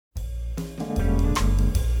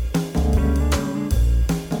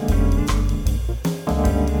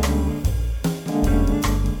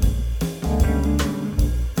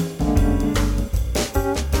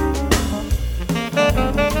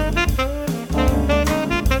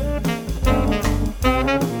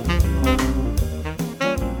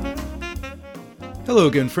Hello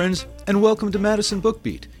again, friends, and welcome to Madison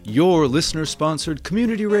Bookbeat, your listener-sponsored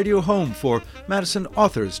community radio home for Madison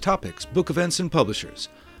authors, topics, book events, and publishers.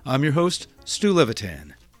 I'm your host, Stu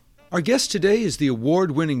Levitan. Our guest today is the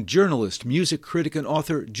award-winning journalist, music critic, and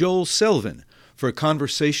author Joel Selvin for a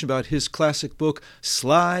conversation about his classic book,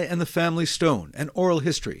 Sly and the Family Stone, an oral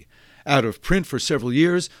history, out of print for several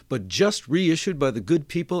years, but just reissued by the good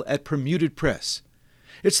people at Permuted Press.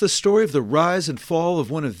 It's the story of the rise and fall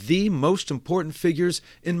of one of the most important figures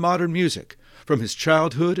in modern music, from his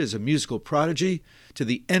childhood as a musical prodigy to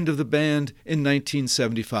the end of the band in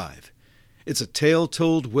 1975. It's a tale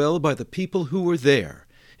told well by the people who were there,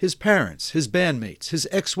 his parents, his bandmates, his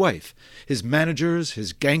ex-wife, his managers,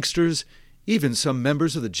 his gangsters, even some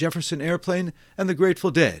members of the Jefferson Airplane and the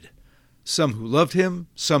Grateful Dead. Some who loved him,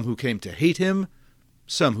 some who came to hate him,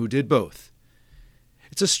 some who did both.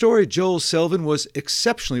 It's a story Joel Selvin was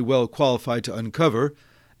exceptionally well qualified to uncover.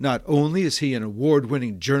 Not only is he an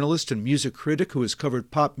award-winning journalist and music critic who has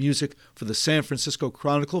covered pop music for the San Francisco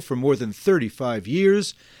Chronicle for more than 35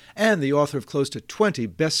 years, and the author of close to 20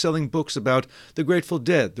 best-selling books about the Grateful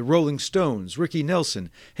Dead, the Rolling Stones, Ricky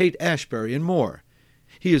Nelson, Haight-Ashbury, and more.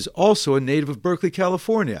 He is also a native of Berkeley,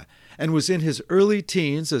 California, and was in his early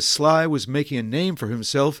teens as Sly was making a name for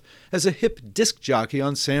himself as a hip disc jockey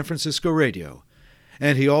on San Francisco radio.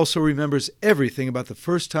 And he also remembers everything about the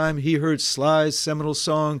first time he heard Sly's seminal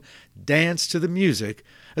song, Dance to the Music,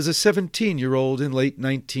 as a 17-year-old in late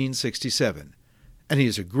 1967. And he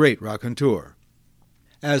is a great raconteur.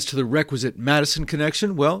 As to the requisite Madison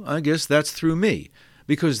connection, well, I guess that's through me,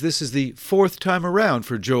 because this is the fourth time around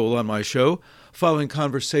for Joel on my show, following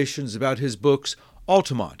conversations about his books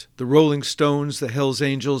Altamont, The Rolling Stones, The Hells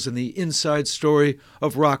Angels, and the inside story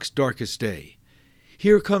of rock's darkest day.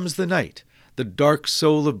 Here Comes the Night, The Dark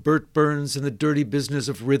Soul of Burt Burns and the Dirty Business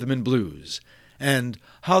of Rhythm and Blues, and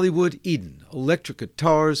Hollywood Eden, Electric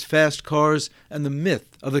Guitars, Fast Cars, and the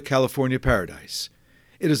Myth of the California Paradise.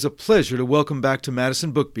 It is a pleasure to welcome back to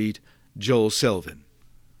Madison Bookbeat, Joel Selvin.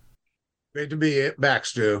 Great to be back,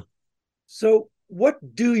 Stu. So, what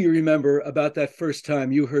do you remember about that first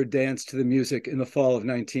time you heard Dance to the Music in the fall of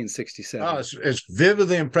 1967? Oh, it's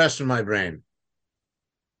vividly impressed in my brain.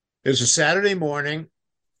 It's a Saturday morning.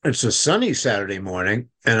 It's a sunny Saturday morning,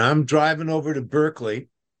 and I'm driving over to Berkeley,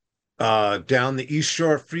 down the East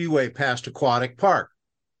Shore Freeway past Aquatic Park.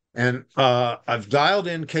 And I've dialed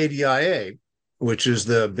in KDIA, which is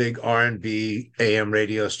the big R&B AM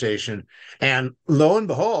radio station. And lo and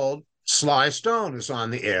behold, Sly Stone is on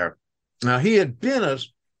the air. Now, he had been a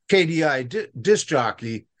KDI disc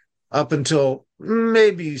jockey up until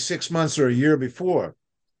maybe 6 months or a year before.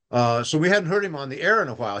 So we hadn't heard him on the air in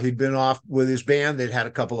a while. He'd been off with his band. They'd had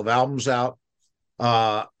a couple of albums out.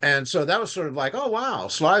 And so that was sort of like, oh, wow,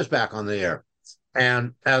 Sly's back on the air.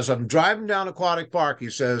 And as I'm driving down Aquatic Park, he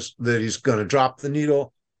says that he's going to drop the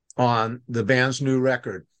needle on the band's new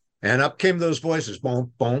record. And up came those voices,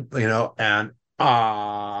 boom, boom, and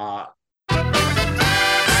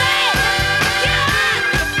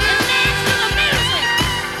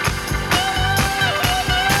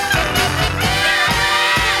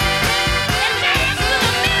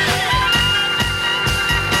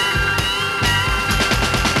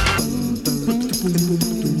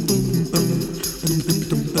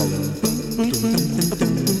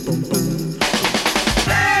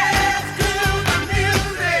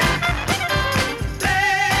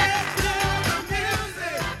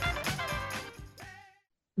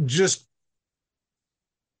just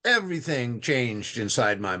everything changed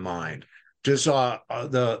inside my mind. Just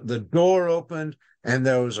the door opened and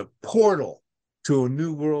there was a portal to a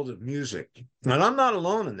new world of music. And I'm not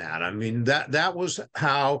alone in that. I mean, that was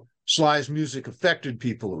how Sly's music affected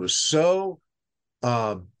people. It was so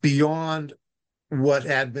beyond what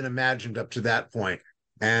had been imagined up to that point.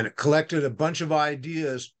 And it collected a bunch of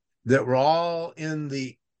ideas that were all in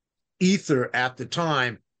the ether at the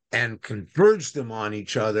time and converged them on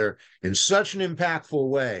each other in such an impactful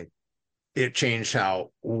way. It changed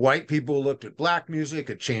how white people looked at black music.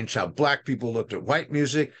 It changed how black people looked at white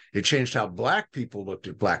music. It changed how black people looked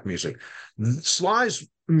at black music. Sly's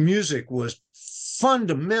music was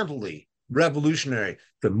fundamentally revolutionary.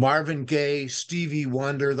 The Marvin Gaye, Stevie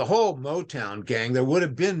Wonder, the whole Motown gang. There would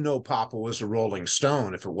have been no Papa Was a Rolling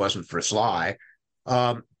Stone if it wasn't for Sly.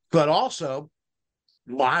 But also,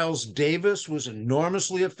 Miles Davis was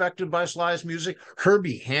enormously affected by Sly's music.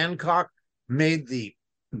 Herbie Hancock made the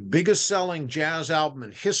biggest selling jazz album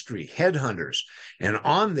in history, Headhunters. And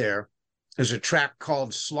on there is a track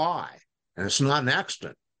called Sly. And it's not an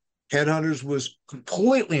accident. Headhunters was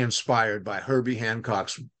completely inspired by Herbie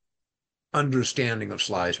Hancock's understanding of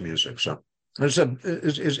Sly's music. So it's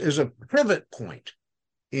a pivot point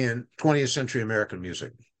in 20th century American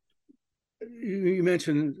music. You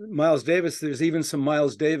mentioned Miles Davis. There's even some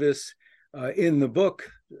Miles Davis in the book.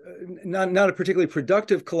 Not a particularly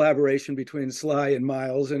productive collaboration between Sly and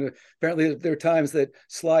Miles, and apparently there are times that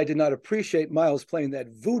Sly did not appreciate Miles playing that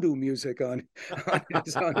voodoo music on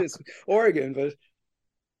his organ. But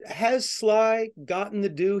has Sly gotten the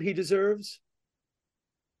due he deserves?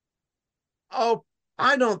 Oh,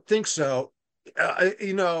 I don't think so.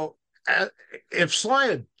 If Sly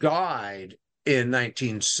had died in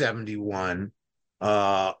 1971,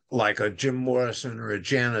 like a Jim Morrison or a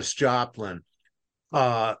Janis Joplin,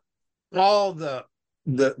 all the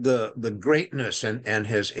greatness and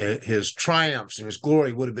his triumphs and his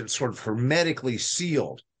glory would have been sort of hermetically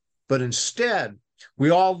sealed. But instead,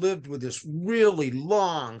 we all lived with this really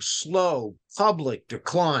long, slow public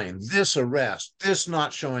decline, this arrest, this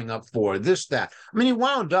not showing up for, this, that. I mean, he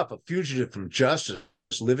wound up a fugitive from justice,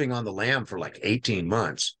 living on the lam for like 18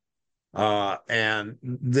 months. And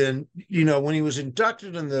then, when he was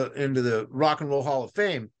inducted into the Rock and Roll Hall of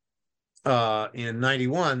Fame in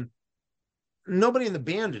 91, nobody in the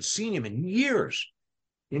band had seen him in years.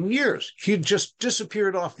 He'd just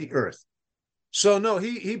disappeared off the earth. So no,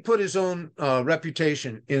 he put his own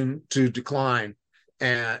reputation into decline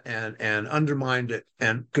and undermined it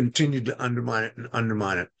and continued to undermine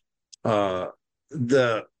it.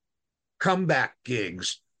 The comeback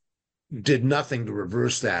gigs did nothing to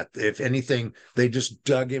reverse that. If anything, they just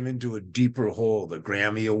dug him into a deeper hole. The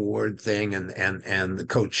Grammy Award thing and the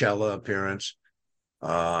Coachella appearance.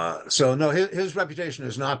 So no, his reputation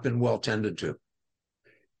has not been well tended to.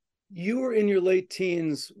 You were in your late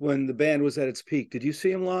teens when the band was at its peak. Did you see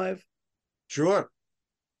him live? Sure,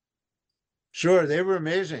 they were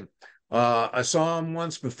amazing. I saw them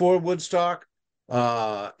once before Woodstock,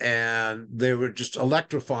 and they were just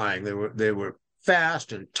electrifying. They were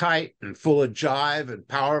fast and tight and full of jive and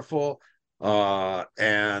powerful.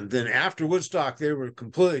 And then after Woodstock, they were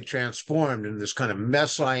completely transformed into this kind of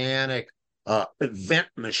messianic event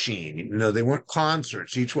machine. They weren't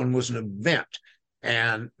concerts. Each one was an event.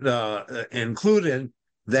 And included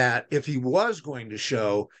that if he was going to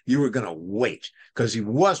show, you were going to wait because he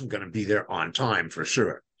wasn't going to be there on time for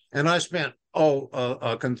sure. And I spent,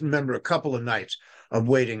 I can remember a couple of nights of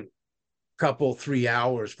waiting 3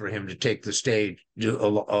 hours for him to take the stage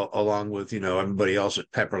along with, everybody else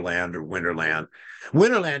at Pepperland or Winterland.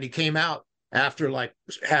 Winterland, he came out after like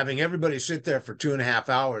having everybody sit there for 2.5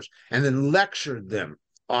 hours and then lectured them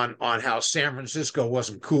on how San Francisco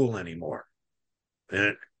wasn't cool anymore.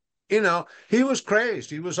 And he was crazed.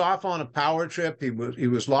 He was off on a power trip. He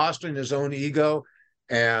was lost in his own ego,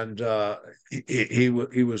 and he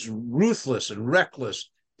was ruthless and reckless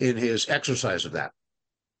in his exercise of that.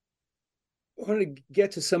 I wanted to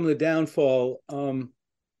get to some of the downfall in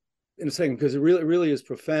a second because it really is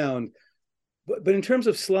profound. But in terms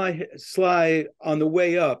of Sly on the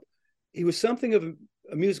way up, he was something of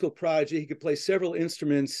a musical prodigy. He could play several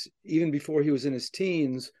instruments even before he was in his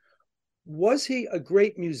teens. Was he a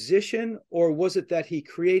great musician, or was it that he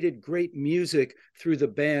created great music through the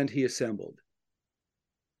band he assembled?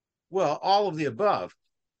 Well, all of the above.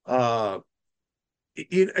 I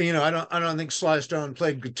don't think Sly Stone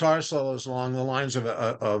played guitar solos along the lines of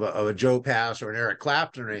a Joe Pass or an Eric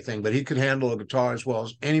Clapton or anything, but he could handle a guitar as well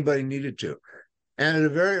as anybody needed to. And at a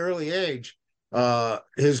very early age,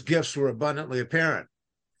 his gifts were abundantly apparent.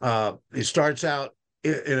 He starts out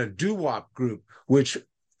in a doo-wop group, which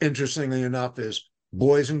interestingly enough is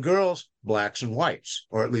boys and girls, blacks and whites,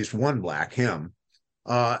 or at least one black, him.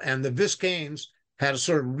 And the Viscanes had a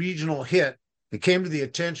sort of regional hit. It came to the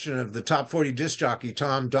attention of the top 40 disc jockey,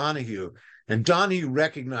 Tom Donahue, and Donahue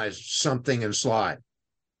recognized something in Sly.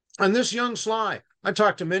 And this young Sly, I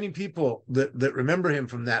talked to many people that remember him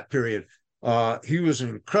from that period. He was an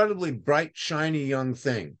incredibly bright, shiny young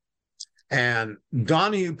thing. And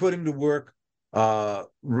Donahue put him to work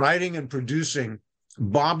writing and producing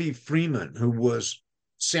Bobby Freeman, who was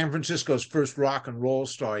San Francisco's first rock and roll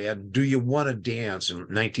star. He had Do You Want to Dance in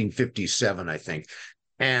 1957, I think.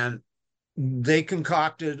 And they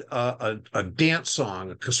concocted a dance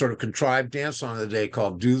song, a sort of contrived dance song of the day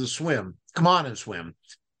called Do the Swim, Come On and Swim,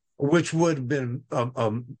 which would have been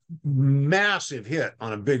a massive hit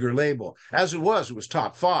on a bigger label. As it was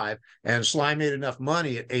top 5, and Sly made enough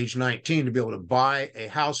money at age 19 to be able to buy a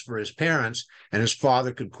house for his parents, and his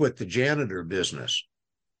father could quit the janitor business.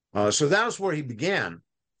 So that was where he began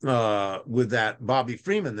with that Bobby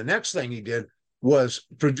Freeman. The next thing he did was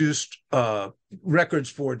produced records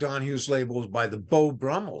for Donahue's labels by the Beau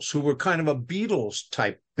Brummels, who were kind of a Beatles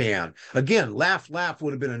type band. Again, Laugh Laugh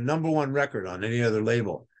would have been a #1 record on any other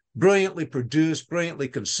label. brilliantly produced, brilliantly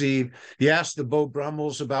conceived. You ask the Beau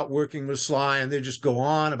Brummels about working with Sly, and they just go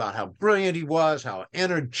on about how brilliant he was, how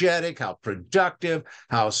energetic, how productive,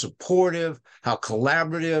 how supportive, how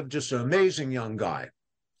collaborative, just an amazing young guy.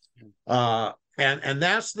 And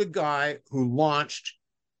that's the guy who launched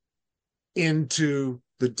into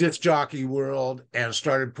the disc jockey world and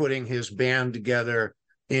started putting his band together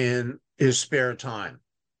in his spare time.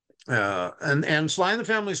 And Sly and the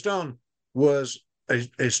Family Stone was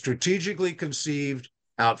a strategically conceived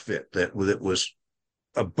outfit that was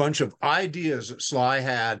a bunch of ideas that Sly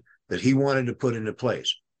had that he wanted to put into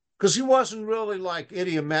place, because he wasn't really like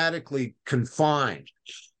idiomatically confined.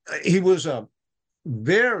 He was a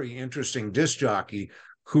very interesting disc jockey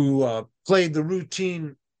who played the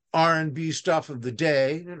routine R&B stuff of the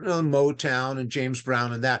day, Motown and James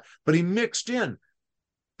Brown and that, but he mixed in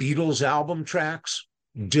Beatles album tracks,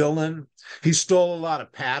 Dylan. He stole a lot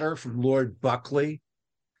of patter from Lord Buckley.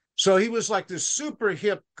 So he was like this super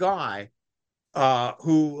hip guy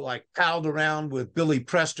who like palled around with Billy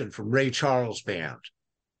Preston from Ray Charles Band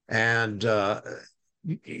and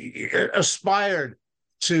aspired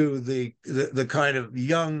to the kind of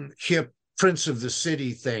young, hip Prince of the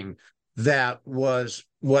City thing that was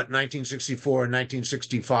what 1964 and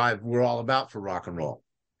 1965 were all about for rock and roll.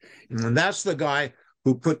 And that's the guy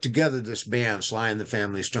who put together this band, Sly and the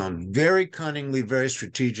Family Stone, very cunningly, very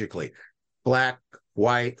strategically. Black,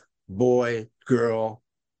 white, boy, girl,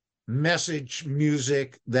 message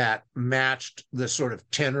music that matched the sort of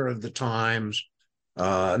tenor of the times.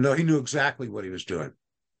 No, he knew exactly what he was doing.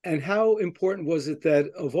 And how important was it that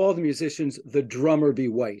of all the musicians, the drummer be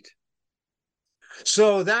white?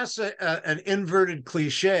 So that's an inverted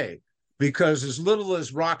cliche, because as little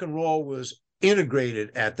as rock and roll was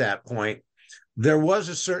integrated at that point, there was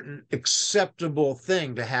a certain acceptable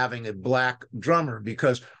thing to having a black drummer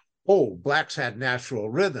because, blacks had natural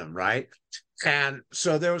rhythm, right? And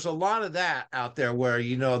so there was a lot of that out there where,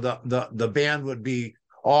 the band would be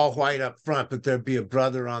all white up front, but there'd be a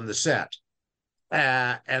brother on the set.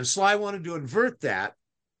 And Sly wanted to invert that.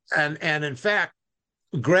 And in fact,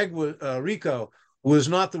 Greg Rico was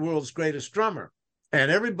not the world's greatest drummer.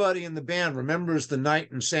 And everybody in the band remembers the night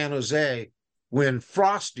in San Jose when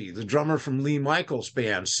Frosty, the drummer from Lee Michaels'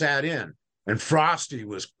 band, sat in. And Frosty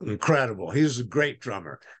was incredible. He was a great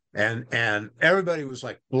drummer. And everybody was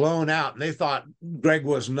like blown out. And they thought Greg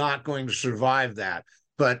was not going to survive that.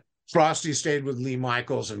 But Frosty stayed with Lee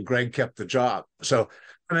Michaels and Greg kept the job. So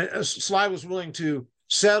Sly was willing to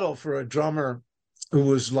settle for a drummer who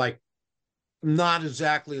was like not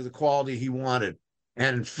exactly the quality he wanted.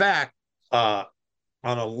 And in fact, on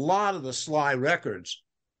a lot of the Sly records,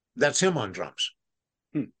 that's him on drums.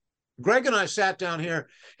 Greg and I sat down here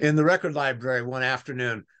in the record library one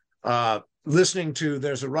afternoon listening to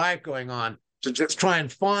There's a Riot Going On to just try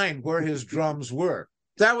and find where his drums were.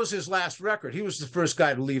 That was his last record. He was the first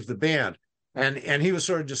guy to leave the band. And he was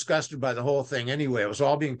sort of disgusted by the whole thing anyway. It was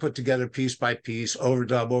all being put together piece by piece,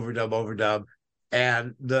 overdub.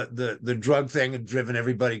 And the drug thing had driven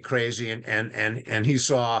everybody crazy. And he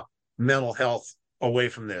saw mental health away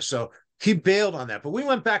from this. So he bailed on that. But we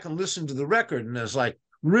went back and listened to the record, and it was like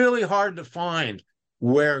really hard to find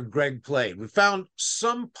where Greg played. We found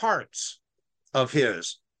some parts of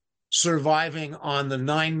his surviving on the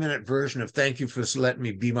 9-minute version of Thank You for Letting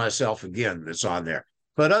Me Be Myself Again that's on there.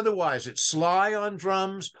 But otherwise, it's Sly on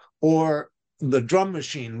drums or the drum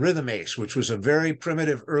machine, Rhythm Ace, which was a very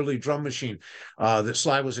primitive early drum machine that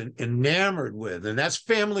Sly was enamored with. And that's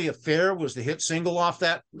Family Affair was the hit single off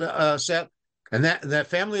that set. And that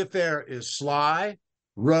Family Affair is Sly,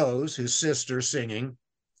 Rose, his sister, singing,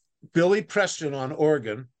 Billy Preston on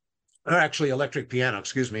organ, or actually electric piano,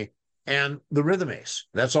 excuse me, and the Rhythm Ace.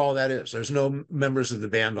 That's all that is. There's no members of the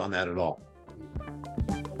band on that at all.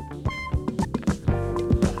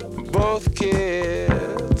 Both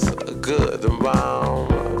kids are good and round.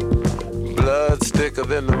 Blood thicker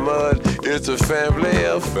than the mud. It's a family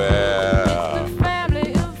affair. It's a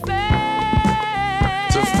family affair.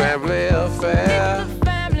 It's a family affair. It's a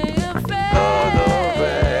family affair.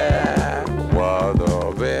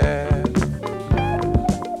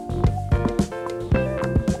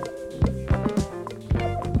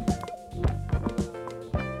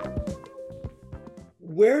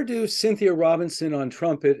 Where do Cynthia Robinson on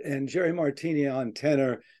trumpet and Jerry Martini on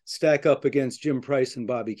tenor stack up against Jim Price and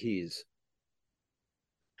Bobby Keys?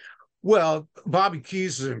 Well, Bobby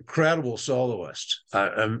Keys is an incredible soloist,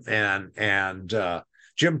 and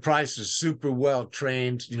Jim Price is super well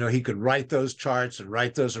trained. You know, he could write those charts and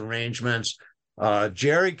write those arrangements.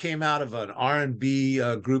 Jerry came out of an R&B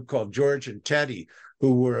group called George and Teddy,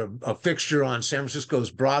 who were a fixture on San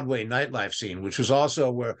Francisco's Broadway nightlife scene, which was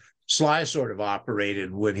also where Sly sort of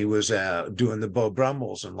operated when he was doing the Beau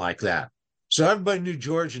Brummels and like that. So everybody knew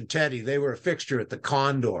George and Teddy. They were a fixture at the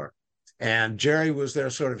Condor. And Jerry was their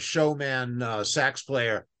sort of showman sax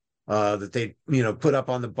player that they, put up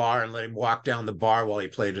on the bar and let him walk down the bar while he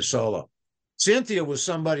played a solo. Cynthia was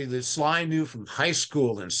somebody that Sly knew from high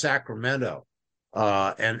school in Sacramento.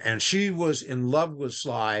 And she was in love with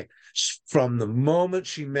Sly from the moment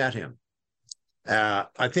she met him.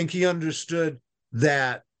 I think he understood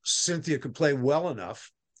that Cynthia could play well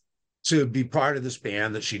enough to be part of this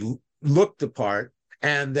band, that she looked the part,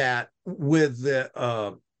 and that with the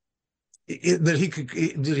that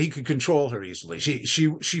he could control her easily.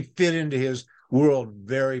 She fit into his world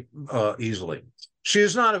very easily. She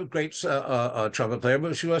is not a great trumpet player,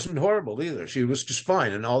 but she wasn't horrible either. She was just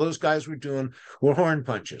fine, and all those guys were doing were horn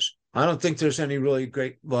punches. I don't think there's any really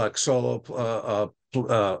great solo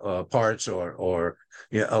parts or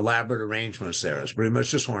elaborate arrangements there. It's pretty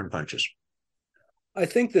much just horn punches. I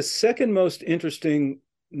think the second most interesting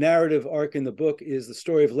narrative arc in the book is the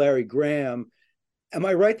story of Larry Graham. Am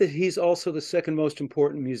I right that he's also the second most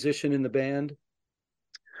important musician in the band?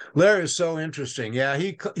 Larry is so interesting. Yeah,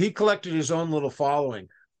 he collected his own little following.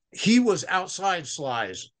 He was outside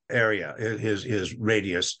Sly's area, his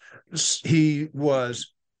radius. He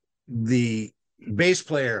was the bass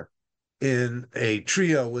player in a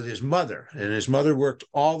trio with his mother, and his mother worked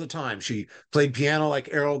all the time. She played piano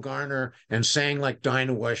like Errol Garner and sang like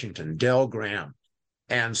Dinah Washington, Del Graham.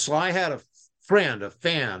 And Sly had a friend, a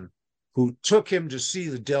fan, who took him to see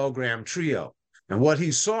the Del Graham trio. And what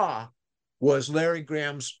he saw was Larry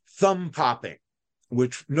Graham's thumb popping,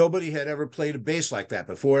 which nobody had ever played a bass like that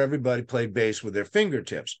before. Everybody played bass with their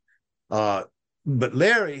fingertips. But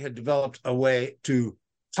Larry had developed a way to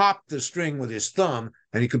pop the string with his thumb,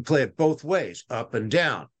 and he could play it both ways, up and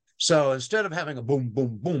down. So instead of having a boom,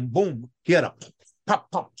 boom, boom, boom, he had a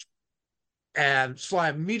pop, pop. And Sly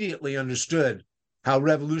immediately understood how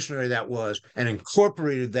revolutionary that was and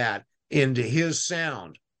incorporated that into his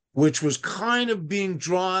sound, which was kind of being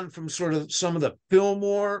drawn from sort of some of the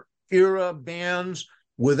Fillmore era bands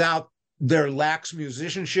without their lax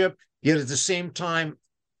musicianship, yet at the same time,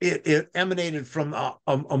 it emanated from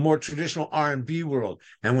a more traditional R&B world.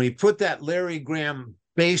 And when he put that Larry Graham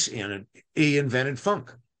bass in it, he invented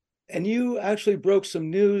funk. And you actually broke some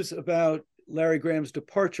news about Larry Graham's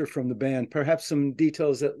departure from the band, perhaps some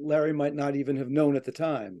details that Larry might not even have known at the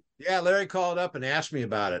time. Yeah, Larry called up and asked me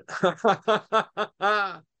about it.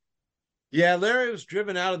 Yeah, Larry was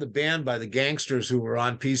driven out of the band by the gangsters who were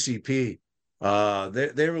on PCP.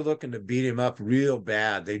 They were looking to beat him up real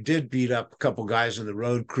bad. They did beat up a couple guys in the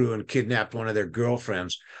road crew and kidnapped one of their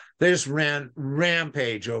girlfriends. They just ran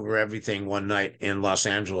rampage over everything one night in Los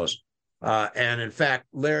Angeles. And in fact,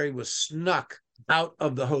 Larry was snuck out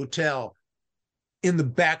of the hotel in the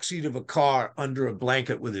backseat of a car under a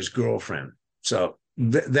blanket with his girlfriend. So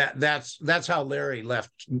that's how Larry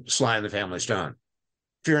left Sly and the Family Stone,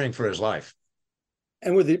 fearing for his life.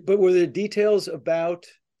 And were there details about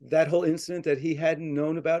that whole incident that he hadn't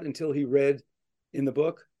known about until he read in the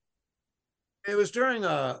book? It was during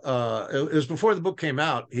it was before the book came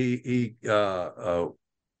out.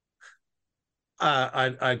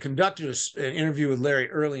 I conducted an interview with Larry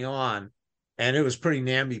early on, and it was pretty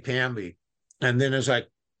namby-pamby. And then as I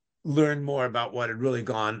learned more about what had really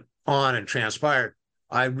gone on and transpired,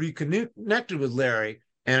 I reconnected with Larry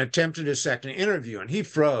and attempted a second interview, and he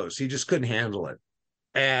froze. He just couldn't handle it.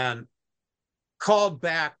 And called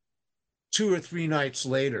back 2 or 3 nights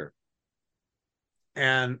later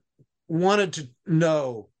and wanted to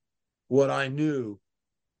know what I knew.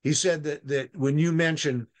 He said that when you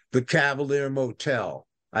mentioned the Cavalier Motel,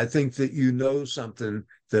 I think that you know something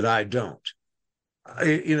that I don't.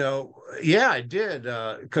 Yeah, I did,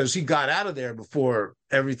 because he got out of there before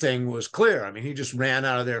everything was clear. I mean, he just ran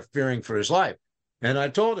out of there fearing for his life. And I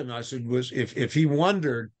told him, I said, if he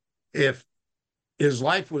wondered if his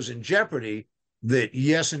life was in jeopardy, that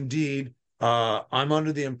yes, indeed, I'm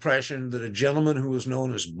under the impression that a gentleman who was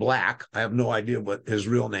known as Black, I have no idea what his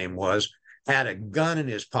real name was, had a gun in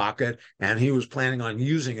his pocket, and he was planning on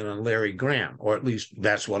using it on Larry Graham, or at least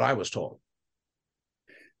that's what I was told.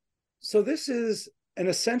 So this is an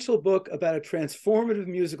essential book about a transformative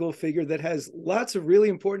musical figure that has lots of really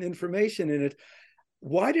important information in it.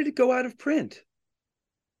 Why did it go out of print?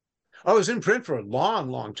 I was in print for a long,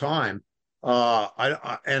 long time.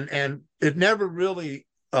 And it never really,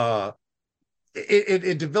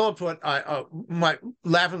 it developed what I might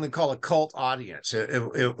laughingly call a cult audience.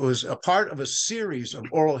 It was a part of a series of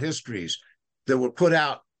oral histories that were put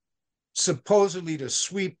out supposedly to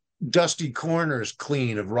sweep dusty corners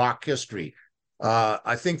clean of rock history.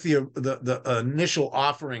 I think the initial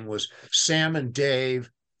offering was Sam and Dave,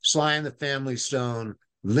 Sly and the Family Stone,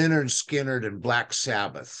 Lynyrd Skynyrd, and Black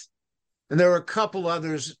Sabbath. And there were a couple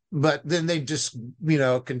others, but then they just,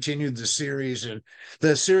 continued the series. And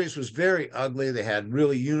the series was very ugly. They had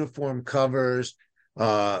really uniform covers.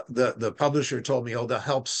 The publisher told me, they'll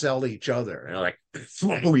help sell each other. And I'm like,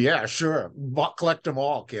 oh, yeah, sure. Collect them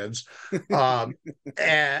all, kids. But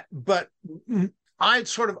I'd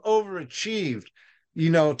sort of overachieved,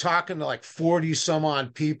 talking to like 40 some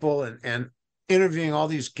odd people and interviewing all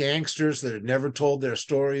these gangsters that had never told their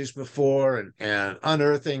stories before and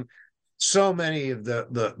unearthing so many of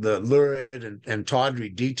the lurid and tawdry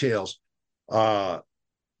details that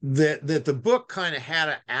the book kind of had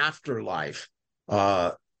an afterlife.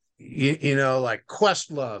 Like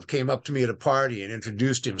Questlove came up to me at a party and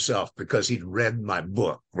introduced himself because he'd read my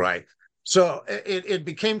book, right? So it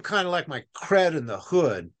became kind of like my cred in the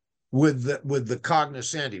hood with the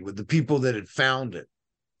cognoscenti, with the people that had found it.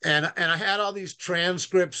 And I had all these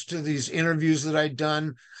transcripts to these interviews that I'd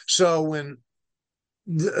done. So when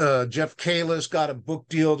Jeff Kalis got a book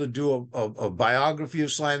deal to do a biography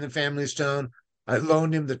of Sly and the Family Stone, I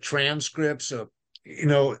loaned him the transcripts. So,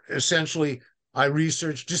 essentially, I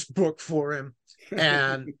researched this book for him.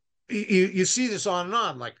 And you see this on and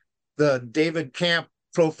on, like the David Camp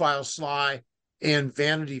profile Sly in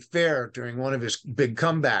Vanity Fair during one of his big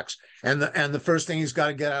comebacks. And the first thing he's got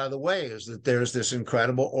to get out of the way is that there's this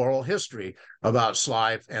incredible oral history about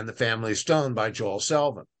Sly and the Family Stone by Joel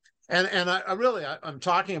Selvin. And I'm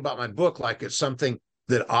talking about my book like it's something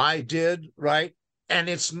that I did, right? And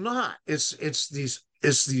it's not. It's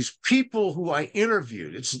these people who I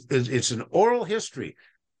interviewed. It's an oral history,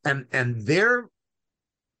 and they're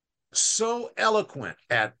so eloquent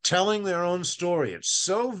at telling their own story. It's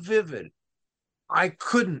so vivid. I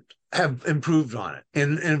couldn't have improved on it.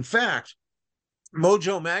 And in fact,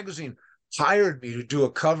 Mojo Magazine hired me to do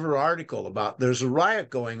a cover article about there's a riot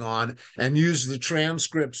going on and use the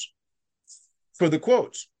transcripts for the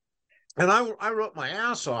quotes. And I wrote my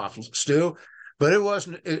ass off, Stu, but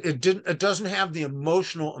it doesn't have the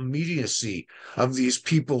emotional immediacy of these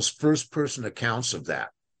people's first person accounts of that.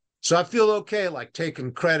 So I feel okay, like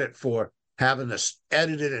taking credit for having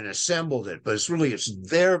edited and assembled it, but it's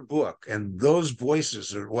their book, and those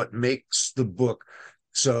voices are what makes the book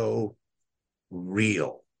so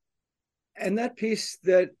real. And that piece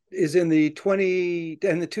that is in the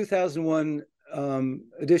 2001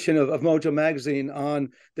 edition of Mojo Magazine on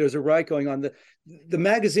there's a riot going on. The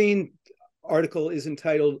magazine article is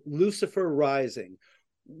entitled Lucifer Rising.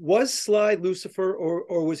 Was Sly Lucifer,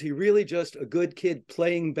 or was he really just a good kid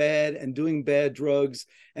playing bad and doing bad drugs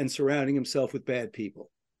and surrounding himself with bad people?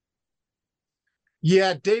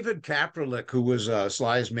 Yeah, David Kapralik, who was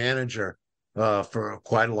Sly's manager for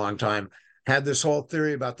quite a long time, had this whole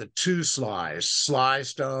theory about the two Slys, Sly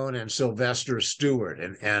Stone and Sylvester Stewart.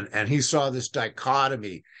 And he saw this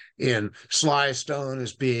dichotomy in Sly Stone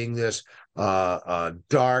as being this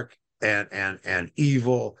dark and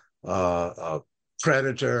evil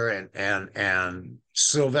predator, and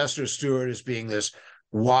Sylvester Stewart as being this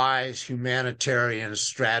wise humanitarian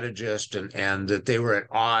strategist, and that they were at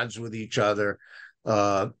odds with each other.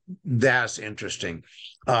 That's interesting.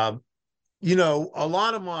 A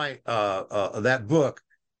lot of my that book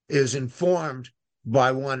is informed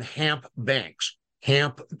by one Hamp Banks,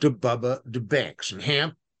 Hamp de Bubba de Banks. And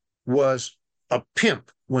Hamp was a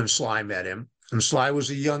pimp when Sly met him, and Sly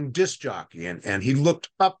was a young disc jockey, and he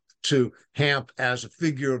looked up to Hamp as a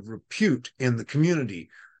figure of repute in the community.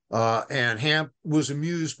 And Hamp was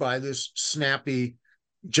amused by this snappy,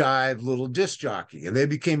 jive little disc jockey, and they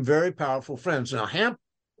became very powerful friends. Now, Hamp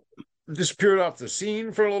disappeared off the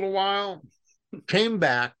scene for a little while, came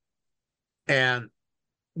back, and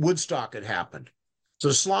Woodstock had happened.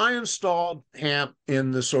 So Sly installed Hamp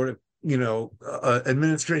in the sort of,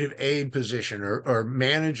 administrative aid position or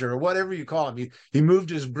manager or whatever you call him. He moved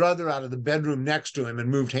his brother out of the bedroom next to him and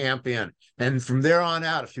moved Hamp in. And from there on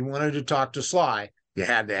out, if you wanted to talk to Sly, you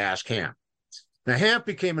had to ask Hamp. Now, Hamp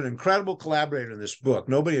became an incredible collaborator in this book.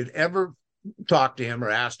 Nobody had ever talked to him or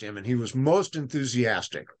asked him, and he was most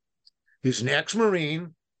enthusiastic. He's an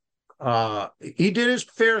ex-Marine. He did his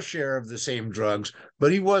fair share of the same drugs,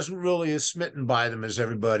 but he wasn't really as smitten by them as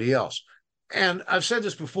everybody else. And I've said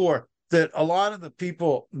this before, that a lot of the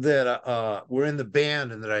people that were in the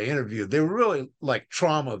band and that I interviewed, they were really like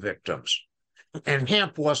trauma victims. And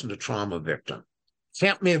Hamp wasn't a trauma victim.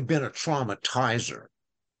 Hamp may have been a traumatizer.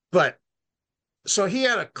 But so he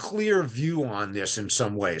had a clear view on this in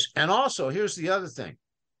some ways. And also, here's the other thing.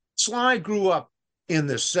 Sly grew up in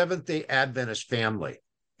the Seventh-day Adventist family.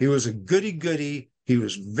 He was a goody-goody. He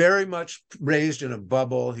was very much raised in a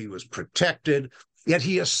bubble. He was protected, yet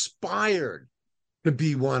he aspired to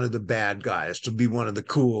be one of the bad guys, to be one of the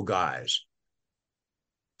cool guys.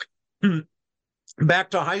 Back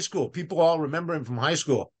to high school, people all remember him from high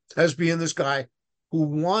school as being this guy who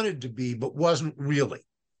wanted to be, but wasn't really.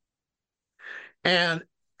 And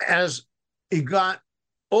as he got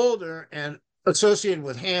older and associated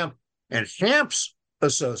with Hamp and Hamp's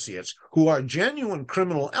associates, who are genuine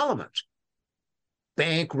criminal elements,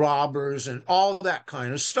 bank robbers and all that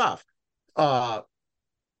kind of stuff,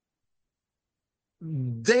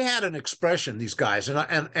 they had an expression, these guys,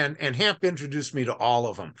 and Hamp introduced me to all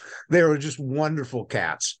of them. They were just wonderful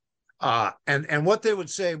cats. And what they would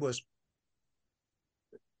say was,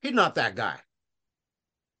 he's not that guy.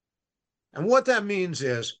 And what that means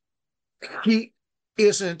is he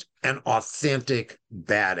isn't an authentic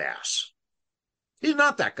badass. He's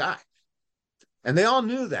not that guy. And they all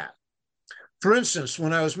knew that. For instance,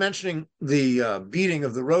 when I was mentioning the beating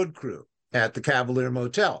of the road crew at the Cavalier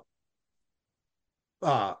Motel,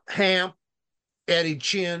 Hamp, Eddie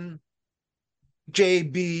Chin,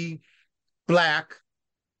 JB, Black,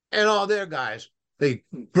 and all their guys, they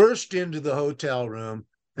burst into the hotel room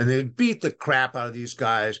and they beat the crap out of these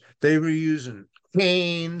guys. They were using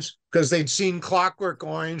canes because they'd seen Clockwork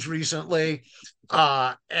Orange recently.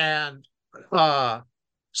 And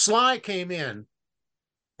Sly came in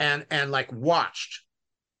and like watched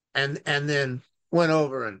and then went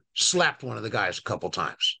over and slapped one of the guys a couple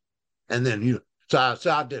times. And then, so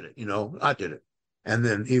I did it, I did it. And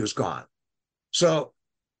then he was gone. So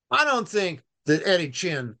I don't think that Eddie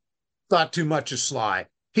Chin thought too much of Sly.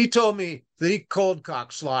 He told me that he cold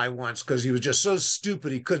cocked Sly once because he was just so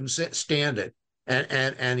stupid he couldn't stand it. And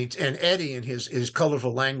Eddie, in his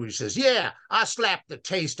colorful language, says, "Yeah, I slapped the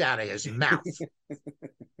taste out of his mouth."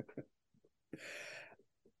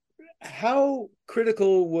 How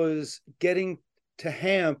critical was getting to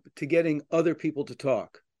Hamp to getting other people to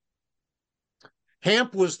talk?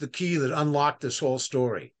 Hamp was the key that unlocked this whole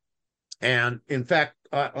story. And in fact,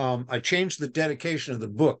 I changed the dedication of the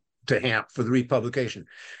book to Hamp for the republication.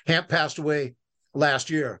 Hamp passed away last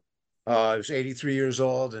year. He was 83 years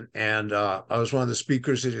old, and I was one of the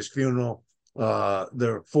speakers at his funeral.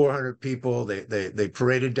 There were 400 people. They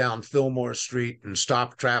paraded down Fillmore Street and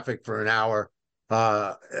stopped traffic for an hour.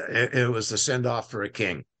 It was the send-off for a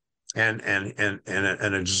king, and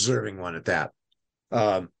a deserving one at that.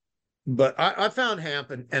 But I found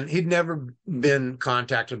Hamp, and he'd never been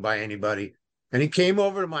contacted by anybody. And he came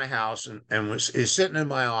over to my house and is sitting in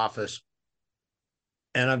my office.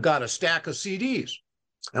 And I've got a stack of CDs.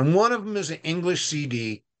 And one of them is an English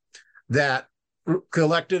CD that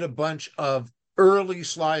collected a bunch of early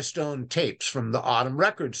Sly Stone tapes from the Autumn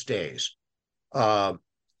Records days.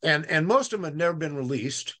 And most of them had never been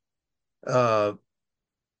released. And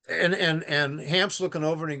Hamp's looking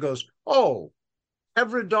over and he goes, "Oh,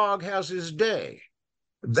 Every Dog Has His Day.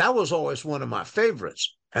 That was always one of my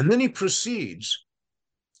favorites." And then he proceeds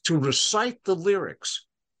to recite the lyrics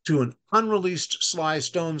to an unreleased Sly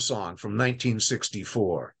Stone song from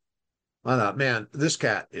 1964. I thought, man, this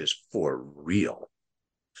cat is for real.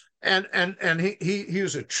 And he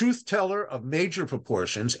was a truth teller of major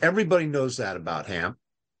proportions. Everybody knows that about Hamp.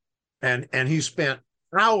 And he spent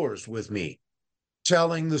hours with me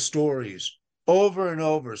telling the stories over and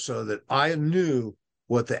over so that I knew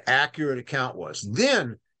what the accurate account was.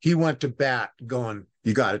 Then he went to bat going,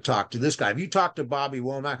 "You got to talk to this guy. Have you talked to Bobby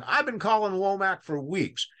Womack?" "I've been calling Womack for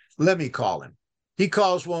weeks." "Let me call him." He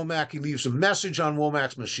calls Womack. He leaves a message on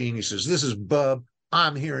Womack's machine. He says, "This is Bub.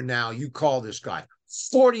 I'm here now. You call this guy."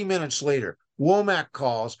 40 minutes later, Womack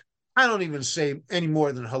calls. I don't even say any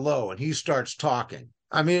more than hello, and he starts talking.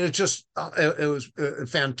 I mean, it was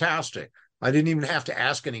fantastic. I didn't even have to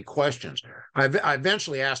ask any questions. I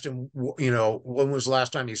eventually asked him, when was the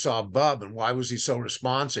last time he saw Bub and why was he so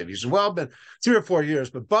responsive? He said, "Well, it's been 3 or 4 years,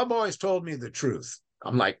 but Bub always told me the truth."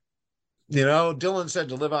 I'm like, Dylan said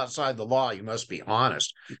to live outside the law, you must be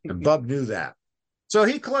honest. And Bub knew that. So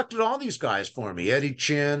he collected all these guys for me. Eddie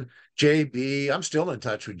Chin, JB. I'm still in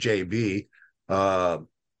touch with JB.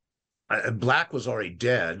 Black was already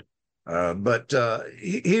dead. But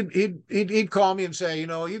he'd call me and say,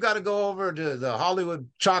 "You got to go over to the Hollywood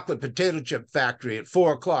chocolate potato chip factory at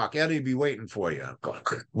 4:00. Eddie'll be waiting for you." I'm going,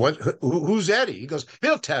 "What? Who's Eddie?" He goes,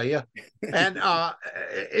 "He'll tell you." And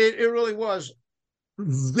it really was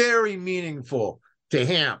very meaningful to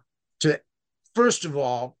Hamp to, first of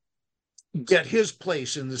all, get his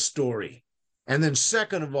place in the story. And then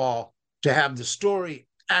second of all, to have the story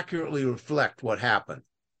accurately reflect what happened.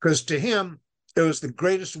 Because to him, it was the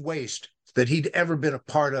greatest waste that he'd ever been a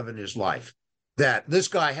part of in his life. that this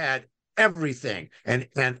guy had everything, and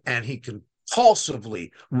he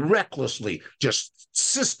compulsively, recklessly, just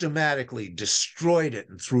systematically destroyed it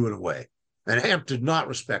and threw it away. And Hamp did not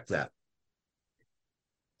respect that.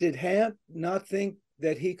 Did Hamp not think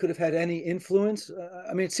that he could have had any influence?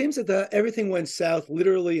 I mean, it seems that everything went south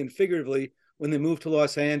literally and figuratively when they moved to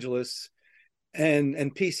Los Angeles, and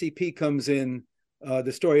PCP comes in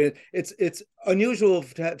the story. It's unusual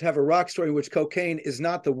to have a rock story in which cocaine is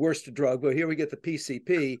not the worst drug, but here we get the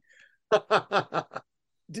PCP.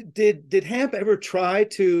 Did Hamp ever try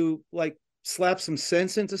to like slap some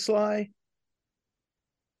sense into Sly?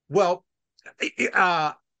 Well,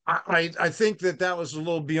 I think that was a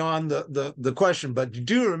little beyond the question, but you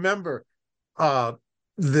do remember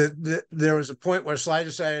there was a point where Sly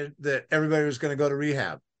decided that everybody was going to go to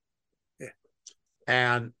rehab. Yeah.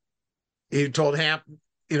 And he told Hamp,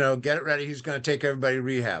 get it ready. He's going to take everybody to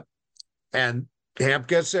rehab. And Hamp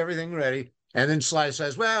gets everything ready. And then Sly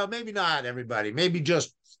says, well, maybe not everybody, maybe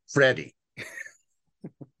just Freddie.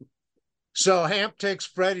 So Hamp takes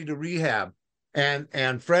Freddie to rehab.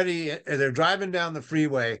 And Freddie, they're driving down the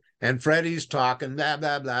freeway, and Freddie's talking, blah,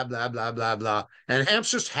 blah, blah, blah, blah, blah, blah. And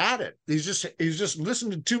Hamp's just had it. He's just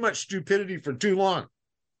listened to too much stupidity for too long.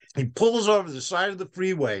 He pulls over the side of the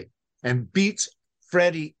freeway and beats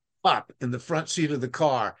Freddie up in the front seat of the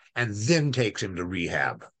car, and then takes him to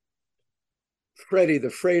rehab. Freddie, the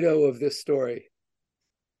Fredo of this story.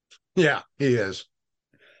 Yeah, he is.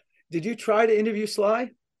 Did you try to interview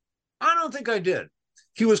Sly? I don't think I did.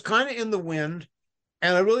 He was kind of in the wind,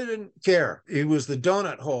 and I really didn't care. He was the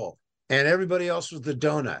donut hole, and everybody else was the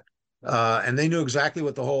donut. And they knew exactly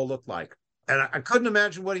what the hole looked like. And I couldn't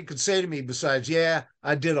imagine what he could say to me besides, yeah,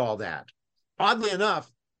 I did all that. Oddly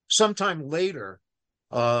enough, sometime later,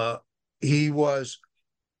 there were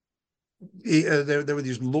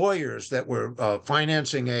these lawyers that were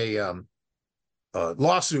financing a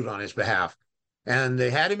lawsuit on his behalf, and they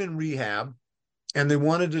had him in rehab, and they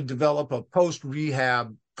wanted to develop a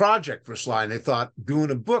post-rehab project for Sly, and they thought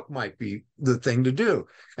doing a book might be the thing to do.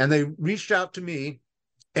 And they reached out to me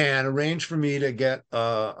and arranged for me to get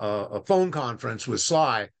a phone conference with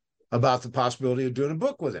Sly about the possibility of doing a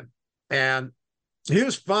book with him. And he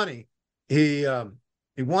was funny. He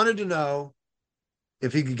wanted to know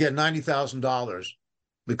if he could get $90,000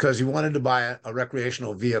 because he wanted to buy a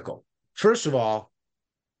recreational vehicle. First of all,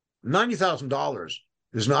 $90,000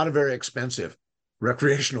 is not a very expensive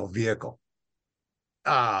recreational vehicle.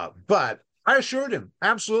 But I assured him,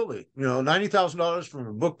 absolutely, $90,000 from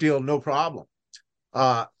a book deal, no problem.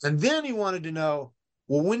 And then he wanted to know,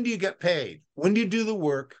 well, when do you get paid? When do you do the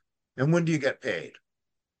work? And when do you get paid?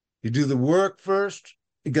 You do the work first,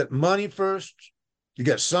 you get money first, you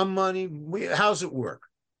get some money. How's it work?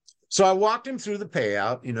 So I walked him through the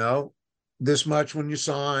payout, this much when you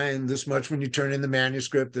sign, this much when you turn in the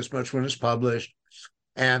manuscript, this much when it's published.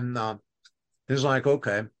 And he's like,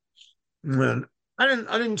 okay. And I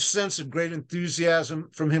didn't sense a great enthusiasm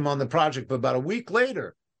from him on the project, but about a week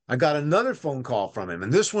later, I got another phone call from him.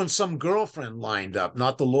 And this one, some girlfriend lined up,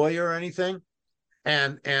 not the lawyer or anything.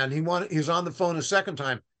 And he was on the phone a second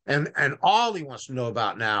time. And all he wants to know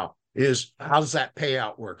about now is, how does that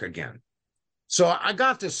payout work again? So I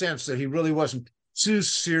got the sense that he really wasn't too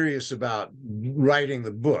serious about writing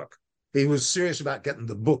the book. He was serious about getting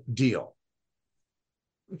the book deal.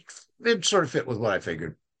 It sort of fit with what I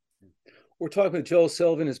figured. We're talking with Joel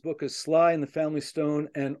Selvin. His book is Sly and the Family Stone,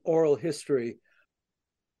 and Oral History.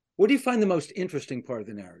 What do you find the most interesting part of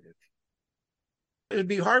the narrative? It'd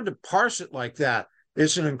be hard to parse it like that.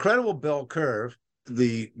 It's an incredible bell curve.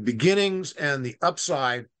 The beginnings and the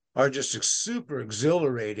upside are just a super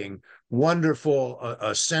exhilarating, wonderful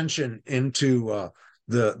ascension into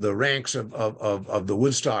the ranks of the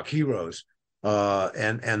Woodstock heroes.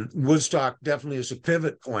 And Woodstock definitely is a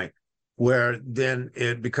pivot point where then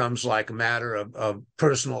it becomes like a matter of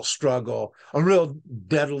personal struggle, a real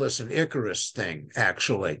Daedalus and Icarus thing,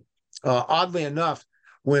 actually. Oddly enough,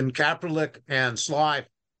 when Kaepernick and Sly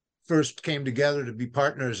first came together to be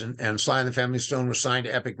partners, and Sly and the Family Stone were signed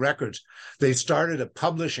to Epic Records, they started a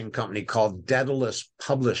publishing company called Daedalus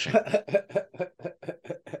Publishing.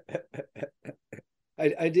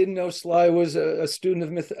 I didn't know Sly was a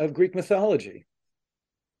student of Greek mythology.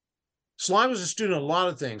 Sly was a student of a lot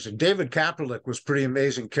of things, and David Kaepernick was a pretty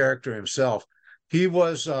amazing character himself. He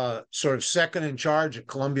was sort of second in charge at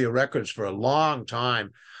Columbia Records for a long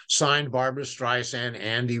time, signed Barbra Streisand,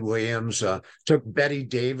 Andy Williams, took Betty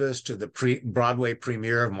Davis to the Broadway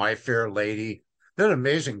premiere of My Fair Lady. They're an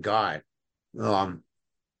amazing guy. And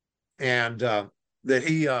that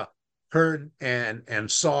he heard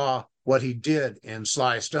and saw what he did in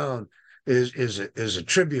Sly Stone is a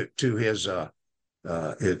tribute to his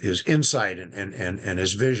his insight and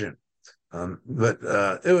his vision. But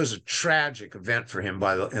it was a tragic event for him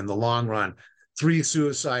in the long run. 3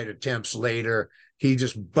 suicide attempts later, he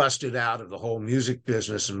just busted out of the whole music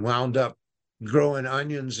business and wound up growing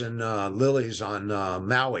onions and lilies on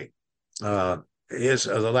Maui.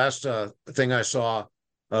 The last thing I saw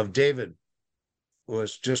of David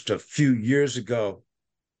was just a few years ago.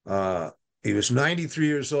 He was 93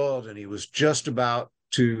 years old, and he was just about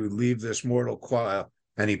to leave this mortal coil,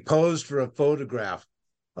 and he posed for a photograph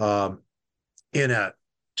in a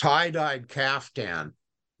tie-dyed caftan,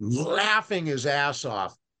 laughing his ass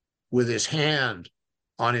off with his hand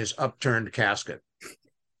on his upturned casket.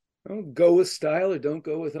 Don't go with style or don't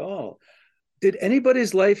go with all. Did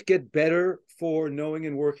anybody's life get better for knowing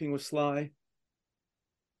and working with Sly?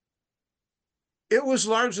 It was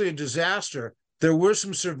largely a disaster. There were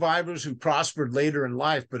some survivors who prospered later in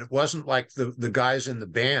life, but it wasn't like the guys in the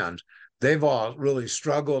band. They've all really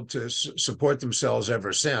struggled to support themselves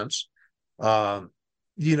ever since. Stephanie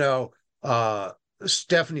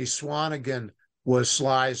Swanigan was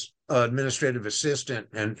Sly's administrative assistant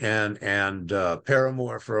and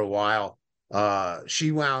paramour for a while.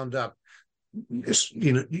 She wound up,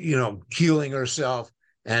 healing herself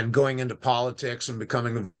and going into politics and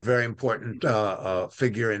becoming a very important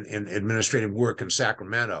figure in administrative work in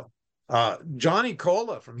Sacramento. Johnny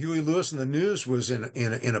Cola from Huey Lewis and the News was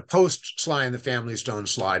in a post Sly and the Family Stone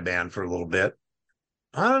Sly band for a little bit.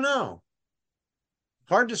 I don't know.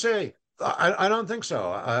 Hard to say. I don't think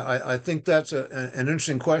so. I think that's an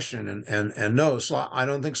interesting question. And no, Sly, I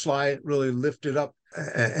don't think Sly really lifted up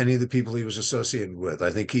any of the people he was associated with.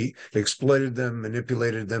 I think he exploited them,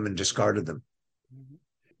 manipulated them, and discarded them.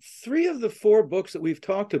 3 of the 4 books that we've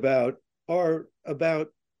talked about are about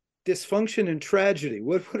dysfunction and tragedy.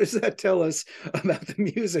 What does that tell us about the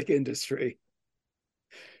music industry?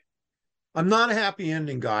 I'm not a happy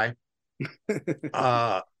ending guy.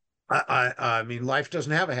 I mean, life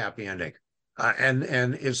doesn't have a happy ending, and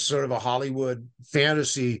it's sort of a Hollywood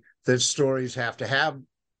fantasy that stories have to have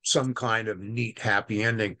some kind of neat happy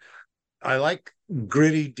ending. I like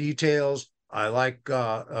gritty details. I like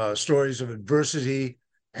stories of adversity,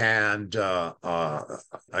 and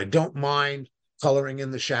I don't mind coloring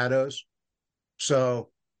in the shadows. So,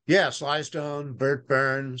 yeah, Sly Stone, Burt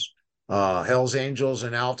Burns, Hell's Angels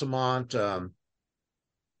in Altamont,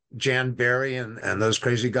 Jan Berry and those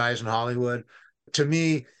crazy guys in Hollywood. To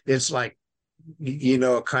me, it's like,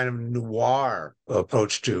 a kind of noir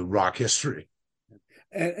approach to rock history.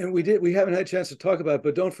 And we haven't had a chance to talk about it,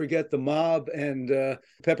 but don't forget The Mob and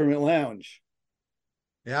Peppermint Lounge.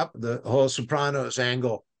 Yep, the whole Sopranos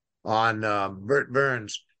angle on Burt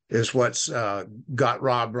Burns is what's got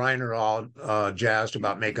Rob Reiner all jazzed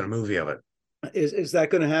about making a movie of it. Is that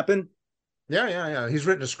going to happen? Yeah. He's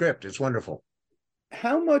written a script. It's wonderful.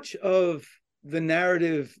 How much of the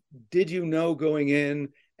narrative did you know going in,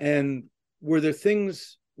 and were there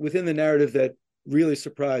things within the narrative that really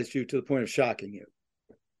surprised you to the point of shocking you?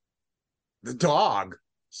 The dog.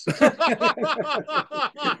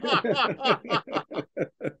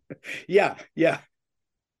 Yeah.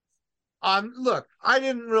 Look, I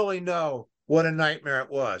didn't really know what a nightmare it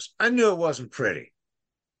was. I knew it wasn't pretty,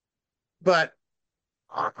 but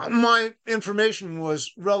my information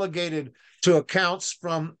was relegated to accounts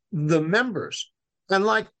from the members. And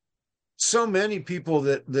like so many people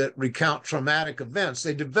that recount traumatic events,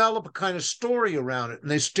 they develop a kind of story around it and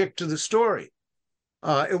they stick to the story.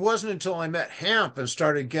 It wasn't until I met Hamp and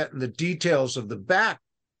started getting the details of the back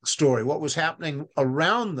story, what was happening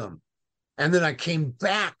around them. And then I came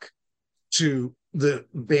back to the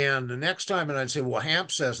band the next time and I'd say, well,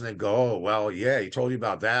 Hamp says, and they'd go, oh, well, yeah, he told you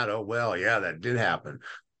about that. Oh, well, yeah, that did happen.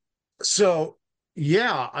 So,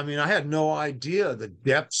 yeah, I mean, I had no idea the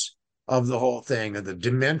depths of the whole thing and the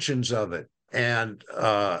dimensions of it. And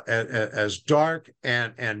as dark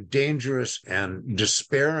and dangerous and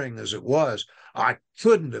despairing as it was, I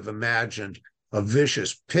couldn't have imagined a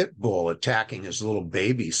vicious pit bull attacking his little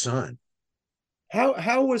baby son.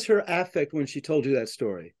 How was her affect when she told you that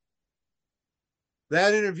story?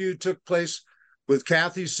 That interview took place with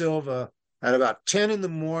Kathy Silva at about 10 in the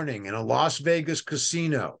morning in a Las Vegas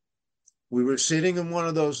casino. We were sitting in one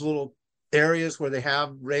of those little areas where they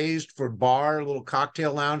have raised for bar, a little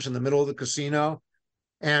cocktail lounge in the middle of the casino.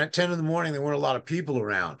 And at 10 in the morning, there weren't a lot of people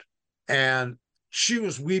around. And she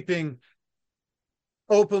was weeping,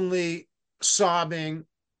 openly sobbing.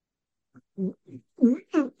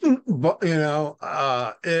 But,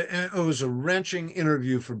 it was a wrenching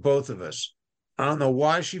interview for both of us. I don't know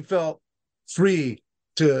why she felt free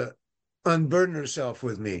to unburden herself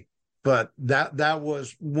with me. but that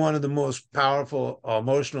was one of the most powerful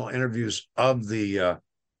emotional interviews of the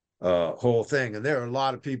whole thing. And there are a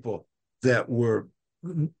lot of people that were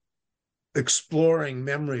exploring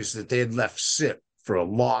memories that they had left sit for a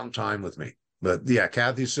long time with me. But yeah,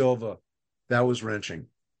 Kathy Silva, that was wrenching.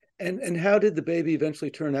 And how did the baby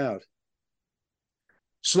eventually turn out?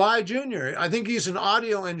 Sly Jr., I think he's an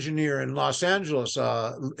audio engineer in Los Angeles.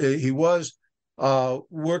 He was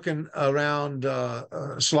working around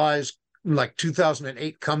Sly's like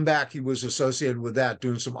 2008 comeback. He was associated with that,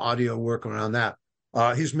 doing some audio work around that.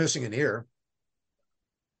 He's missing an ear.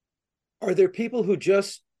 Are there people who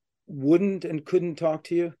just wouldn't and couldn't talk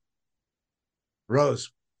to you?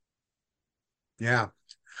 Rose. Yeah.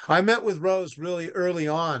 I met with Rose really early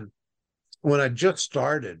on when I just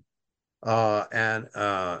started. And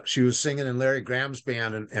she was singing in Larry Graham's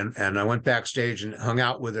band, and I went backstage and hung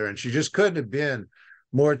out with her, and she just couldn't have been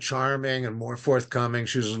more charming and more forthcoming.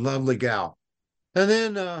 She was a lovely gal. And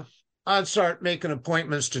then I'd start making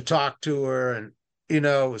appointments to talk to her, and it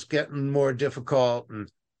was getting more difficult. And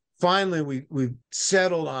finally, we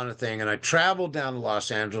settled on a thing, and I traveled down to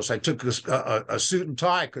Los Angeles. I took a suit and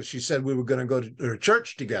tie because she said we were going to go to her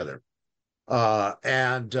church together.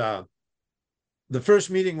 The first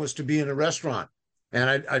meeting was to be in a restaurant,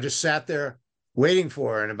 and I just sat there waiting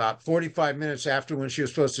for her. And about 45 minutes after when she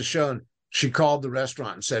was supposed to show, she called the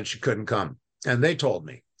restaurant and said she couldn't come. And they told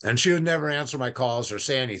me, and she would never answer my calls or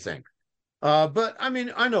say anything. But I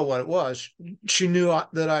mean, I know what it was. She knew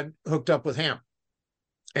that I'd hooked up with Hamp,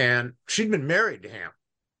 and she'd been married to Hamp.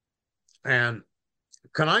 And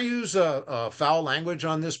can I use a foul language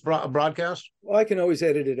on this broadcast? Well, I can always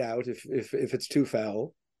edit it out if it's too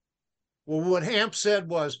foul. Well, what Hamp said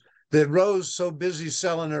was that Rose so busy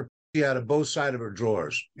selling her out of both sides of her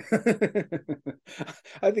drawers.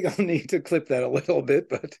 I think I'll need to clip that a little bit,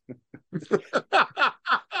 but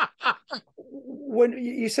when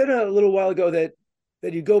you said a little while ago that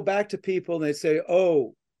you go back to people and they say,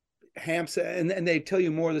 "Oh, Hamp," and they tell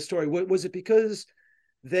you more of the story. Was it because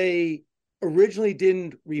they originally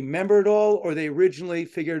didn't remember it all, or they originally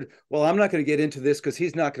figured, well, I'm not going to get into this because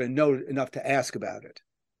he's not going to know enough to ask about it?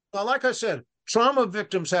 Well, like I said, trauma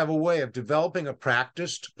victims have a way of developing a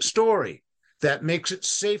practiced story that makes it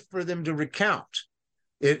safe for them to recount.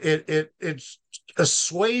 It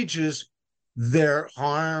assuages their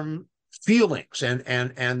harm feelings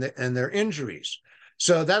and their injuries.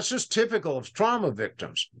 So that's just typical of trauma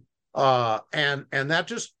victims. And that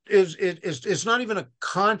just it's not even a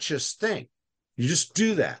conscious thing. You just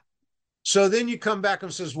do that. So then you come back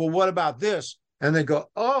and says, well, what about this? And they go,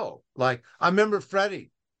 oh, like I remember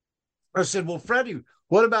Freddie. I said, well, Freddie,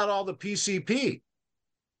 what about all the PCP?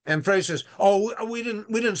 And Freddie says, oh, we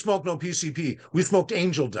didn't smoke no PCP. We smoked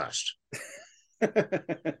angel dust.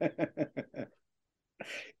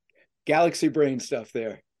 Galaxy brain stuff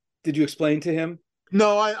there. Did you explain to him?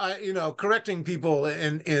 No, I correcting people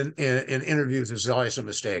in interviews is always a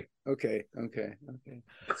mistake. Okay. Think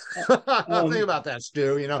about that,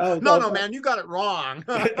 Stu. No, man, you got it wrong.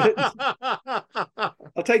 I'll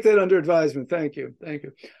take that under advisement. Thank you.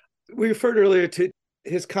 We referred earlier to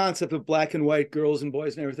his concept of black and white, girls and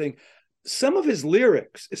boys and everything. Some of his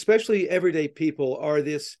lyrics, especially Everyday People, are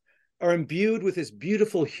imbued with this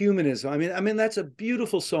beautiful humanism. I mean, that's a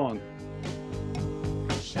beautiful song.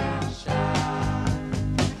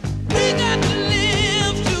 We got to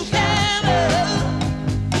live together.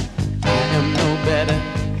 I am no better,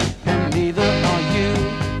 and neither are you.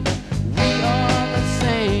 We are the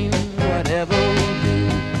same, whatever we do.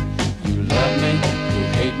 You love me, you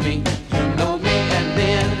hate me, you know me, and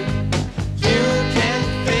then you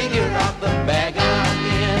can figure out the bag I'm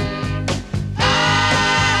in. I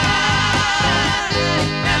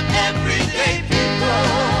am everyday people.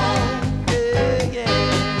 Yeah.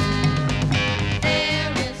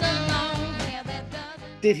 There is a long hair that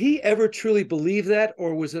doesn't. Did he ever truly believe that,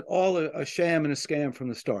 or was it all a sham and a scam from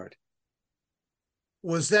the start?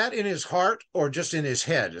 Was that in his heart or just in his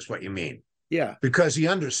head, is what you mean? Yeah. Because he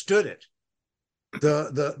understood it.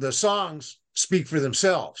 The songs speak for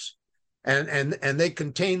themselves, and they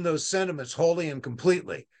contain those sentiments wholly and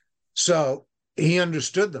completely. So he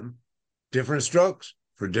understood them. Different strokes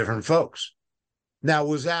for different folks. Now,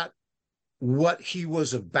 was that what he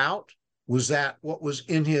was about? Was that what was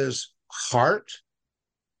in his heart?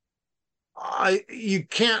 You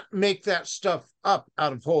can't make that stuff up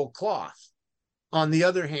out of whole cloth. On the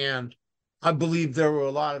other hand, I believe there were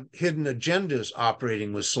a lot of hidden agendas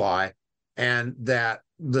operating with Sly, and that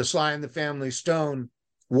the Sly and the Family Stone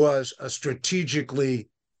was a strategically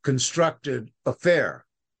constructed affair.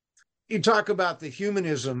 You talk about the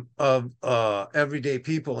humanism of Everyday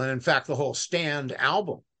People, and in fact, the whole Stand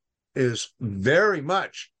album is very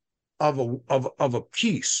much of a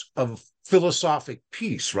piece, of a philosophic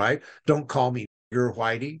piece, right? Don't call me nigger,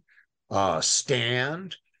 Whitey.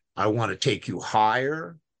 Stand. I want to take you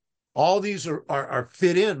higher. All these are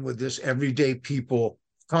fit in with this everyday people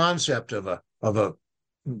concept of a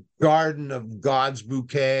garden of God's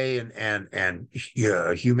bouquet and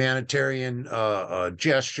humanitarian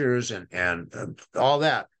gestures and all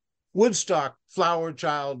that Woodstock flower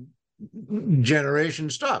child generation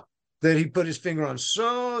stuff that he put his finger on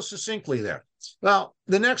so succinctly there. Well,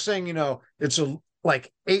 the next thing you know, it's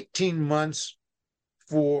like 18 months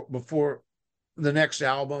before the next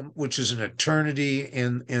album, which is an eternity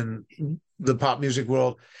in the pop music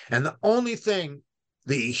world. And the only thing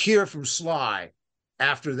that you hear from Sly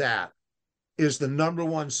after that is the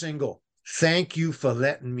 #1 single, Thank You for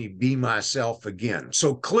Letting Me Be Myself Again.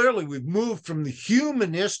 So clearly we've moved from the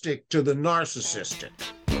humanistic to the narcissistic.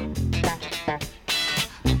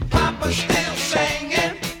 Papa's still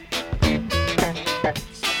singing. You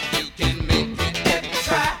can make it if you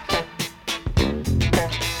try.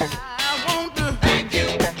 I want to thank you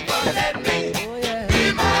for letting me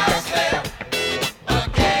be myself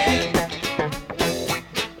again.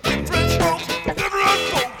 Different strokes, different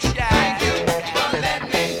folks. Thank you for letting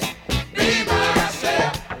me be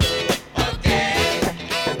myself again.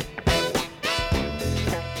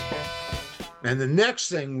 And the next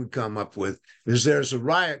thing we come up with is There's a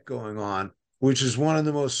Riot Going On, which is one of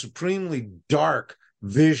the most supremely dark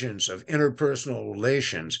visions of interpersonal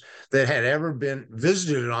relations that had ever been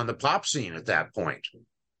visited on the pop scene at that point.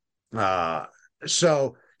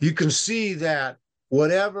 So you can see that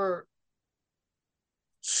whatever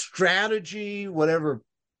strategy, whatever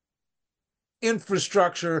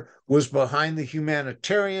infrastructure was behind the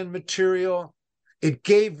humanitarian material, it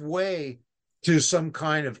gave way to some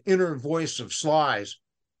kind of inner voice of Sly's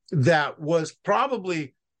that was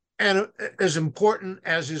probably as important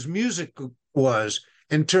as his music was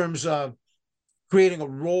in terms of creating a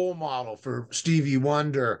role model for Stevie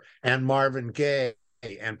Wonder and Marvin Gaye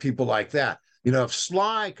and people like that. You know, if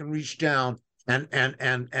Sly can reach down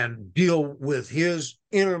and deal with his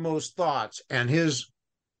innermost thoughts and his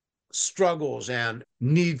struggles and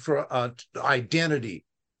need for identity,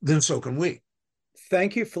 then so can we.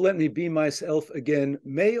 Thank You for Letting Me Be Myself Again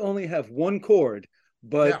may only have one chord,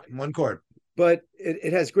 but one chord. But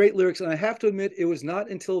it has great lyrics. And I have to admit, it was not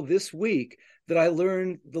until this week that I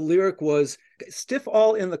learned the lyric was stiff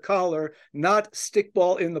all in the collar, not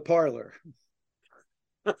stickball in the parlor.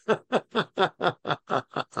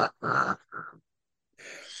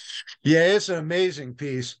 Yeah, it's an amazing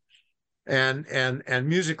piece. And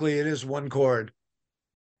musically, it is one chord.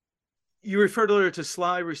 You referred earlier to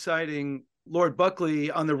Sly reciting Lord Buckley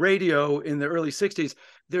on the radio in the early 60s.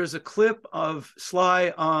 There's a clip of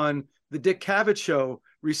Sly on the Dick Cavett Show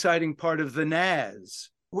reciting part of the Naz.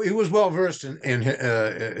 He was well versed in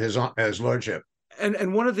his lordship.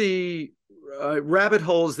 And one of the rabbit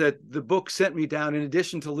holes that the book sent me down, in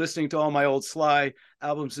addition to listening to all my old Sly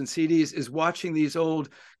albums and CDs, is watching these old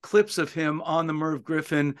clips of him on the Merv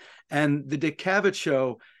Griffin and the Dick Cavett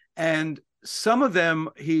Show. And some of them,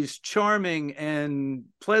 he's charming and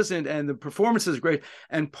pleasant, and the performance is great.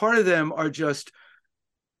 And part of them are just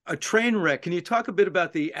a train wreck. Can you talk a bit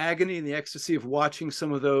about the agony and the ecstasy of watching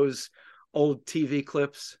some of those old TV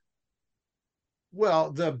clips? Well,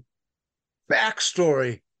 the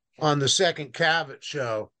backstory on the second Cavett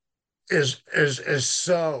Show is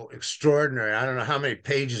so extraordinary. I don't know how many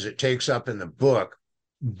pages it takes up in the book,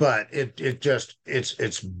 but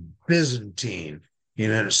it's Byzantine. You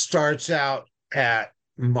know, it starts out at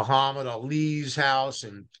Muhammad Ali's house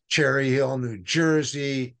in Cherry Hill, New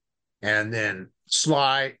Jersey, and then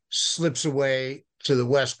Sly slips away to the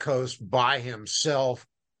West Coast by himself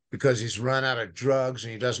because he's run out of drugs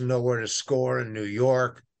and he doesn't know where to score in New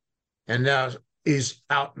York. And now he's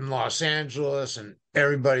out in Los Angeles and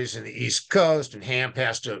everybody's in the East Coast, and Hamp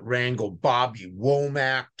has to wrangle Bobby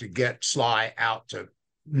Womack to get Sly out to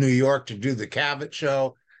New York to do the Cavett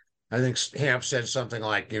Show. I think Hamp said something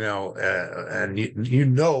like, and you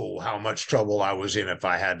know how much trouble I was in if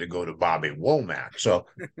I had to go to Bobby Womack. So,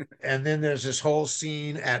 and then there's this whole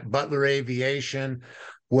scene at Butler Aviation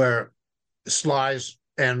where Sly's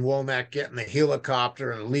and Womack get in the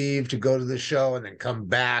helicopter and leave to go to the show and then come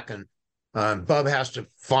back, and Bub has to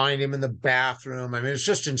find him in the bathroom. I mean, it's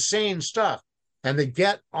just insane stuff. And they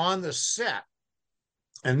get on the set,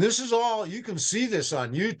 and this is all, you can see this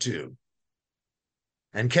on YouTube.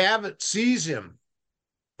 And Cavett sees him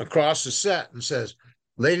across the set and says,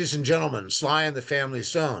 "Ladies and gentlemen, Sly and the Family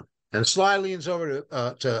Stone." And Sly leans over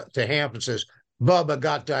to Hamp and says, "Bub, I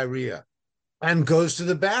got diarrhea," and goes to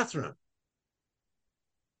the bathroom.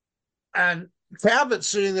 and Cabot's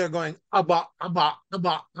sitting there going, we'll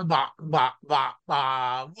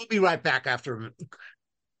be right back after him.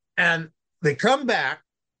 And they come back,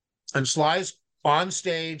 and Sly's on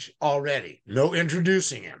stage already. No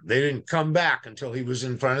introducing him. They didn't come back until he was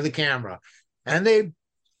in front of the camera. And they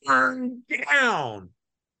burn down.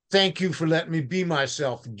 Thank you for letting me be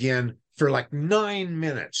myself again for like 9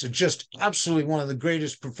 minutes. It's just absolutely one of the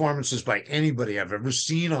greatest performances by anybody I've ever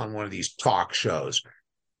seen on one of these talk shows.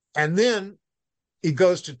 And then he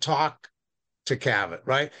goes to talk to Cavett,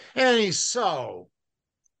 right? And he's so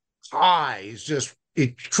high.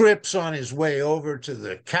 He trips on his way over to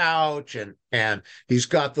the couch, and he's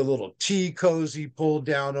got the little tea cozy pulled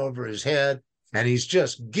down over his head, and he's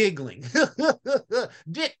just giggling.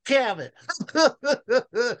 Dick Cavett.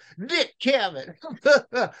 Dick Cavett.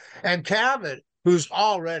 And Cavett, who's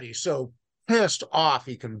already so pissed off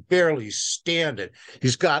he can barely stand it.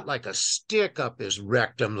 He's got like a stick up his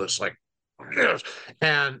rectum that's like,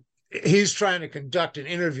 and he's trying to conduct an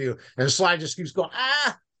interview, and Sly just keeps going,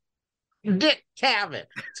 Dick Cavett.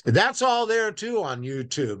 That's all there too on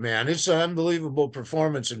YouTube, man. It's an unbelievable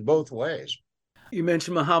performance in both ways. You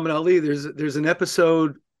mentioned Muhammad Ali. There's an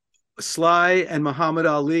episode, Sly and Muhammad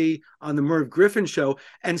Ali on the Merv Griffin show,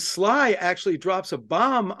 and Sly actually drops a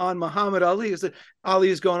bomb on Muhammad Ali. Ali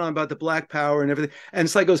is going on about the Black Power and everything, and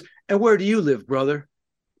Sly goes, "And where do you live, brother?"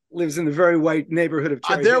 Lives in the very white neighborhood of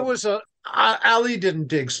Cherry Hill. Ali didn't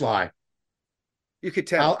dig Sly. You could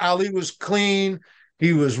tell. Ali was clean.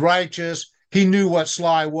 He was righteous. He knew what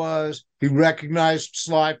Sly was. He recognized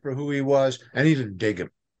Sly for who he was, and he didn't dig him.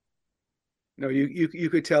 No, you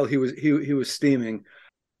could tell he was steaming.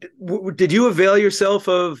 Did you avail yourself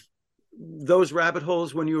of those rabbit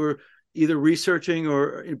holes when you were either researching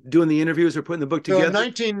or doing the interviews or putting the book together? So in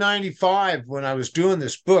 1995, when I was doing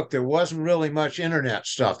this book, there wasn't really much internet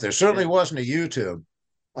stuff. There certainly wasn't a YouTube.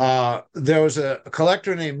 There was a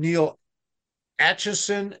collector named Neil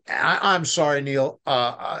Atchison. I'm sorry, Neil.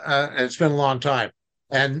 It's been a long time.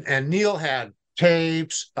 And Neil had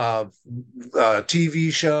tapes of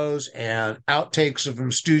TV shows and outtakes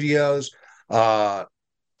from studios,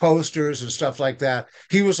 posters and stuff like that.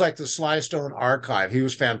 He was like the Sly Stone archive. He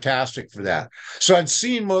was fantastic for that. So I'd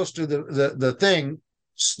seen most of the things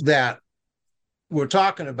that we're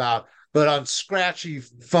talking about, but on scratchy,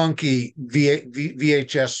 funky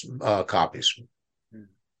VHS copies.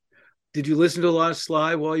 Did you listen to a lot of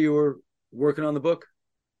Sly while you were working on the book?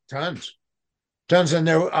 Tons, and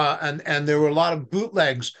there were a lot of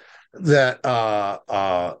bootlegs that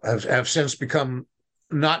have since become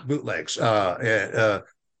not bootlegs. For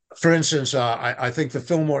instance, I think the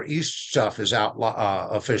Fillmore East stuff is out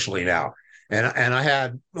officially now, and I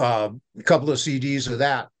had a couple of CDs of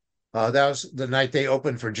that. That was the night they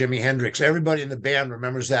opened for Jimi Hendrix. Everybody in the band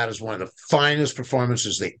remembers that as one of the finest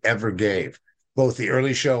performances they ever gave, both the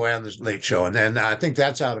early show and the late show. And then I think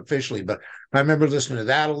that's out officially, but I remember listening to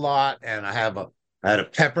that a lot. And I had a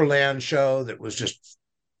Pepperland show that was just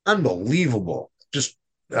unbelievable. Just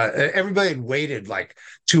everybody had waited like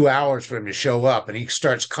 2 hours for him to show up, and he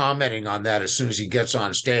starts commenting on that as soon as he gets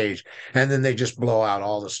on stage. And then they just blow out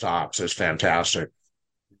all the stops. It's fantastic.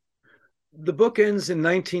 The book ends in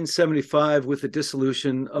 1975 with the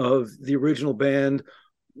dissolution of the original band.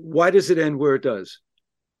 Why does it end where it does?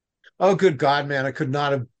 Oh, good God, man. I couldn't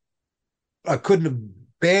have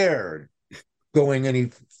bared going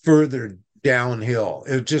any further downhill.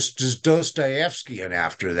 It just is Dostoevskian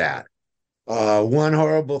after that. One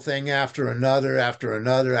horrible thing after another,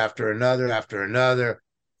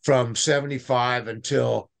 from 75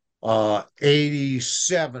 until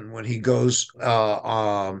 87, when he goes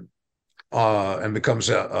and becomes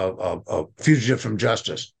a fugitive from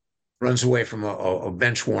justice, runs away from a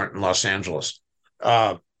bench warrant in Los Angeles.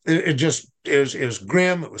 It was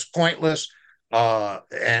grim. It was pointless.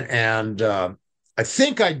 And I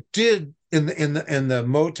think I did in the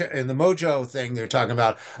Mojo thing they're talking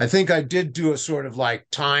about. I think I did do a sort of like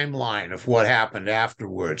timeline of what happened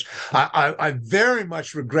afterwards. I very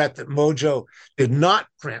much regret that Mojo did not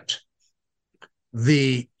print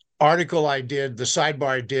the article I did, the sidebar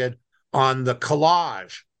I did on the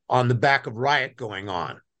collage on the back of Riot Going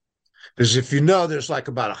On. Because if you know, there's like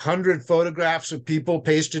about 100 photographs of people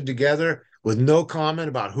pasted together with no comment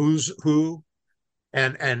about who's who.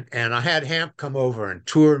 And I had Hamp come over and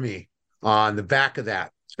tour me on the back of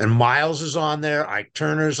that. And Miles is on there, Ike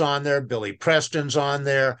Turner's on there, Billy Preston's on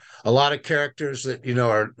there, a lot of characters that, you know,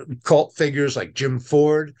 are cult figures like Jim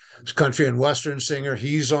Ford, country and western singer,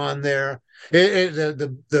 he's on there.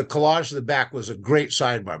 The collage of the back was a great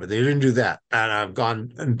sidebar, but they didn't do that. And I've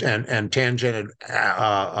gone and tangented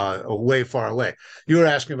way far away. You were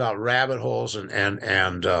asking about rabbit holes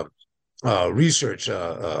and research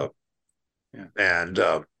Yeah. and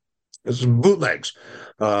some bootlegs.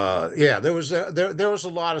 There was a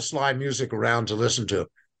lot of Sly music around to listen to,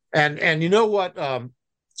 and you know what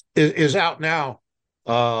is out now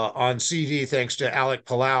on CD thanks to Alec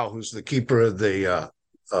Palau, who's the keeper of the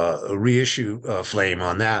reissue flame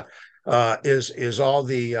on that, is all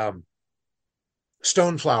the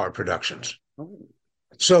Stoneflower productions. Oh.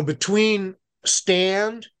 So between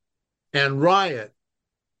Stand and Riot,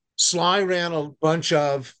 Sly ran a bunch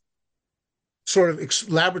of sort of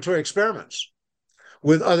laboratory experiments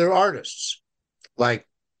with other artists, like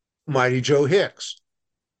Mighty Joe Hicks.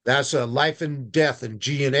 That's a Life and Death and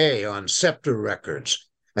G&A on Scepter Records.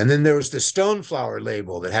 And then there was the Stoneflower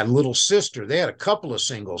label that had Little Sister. They had a couple of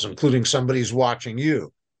singles, including Somebody's Watching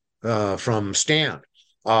You from Stand.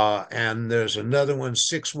 And there's another one,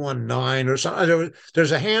 619 or something.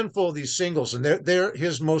 There's a handful of these singles, and they're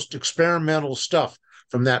his most experimental stuff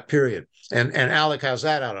from that period. And Alec has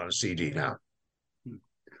that out on a CD now.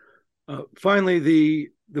 Finally,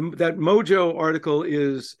 that Mojo article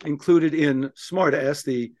is included in Smartass,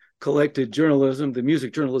 the collected journalism, the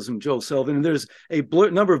music journalism, Joel Sullivan. And there's a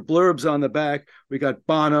number of blurbs on the back. We got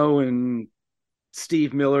Bono and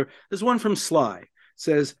Steve Miller. There's one from Sly. It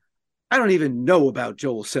says, "I don't even know about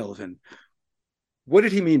Joel Sullivan." What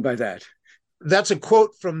did he mean by that? That's a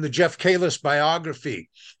quote from the Jeff Kalis biography.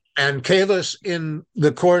 And Kalis, in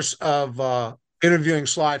the course of interviewing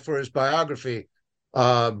Sly for his biography,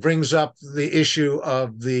 brings up the issue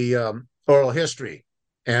of the oral history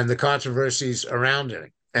and the controversies around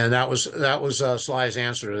it. And that was Sly's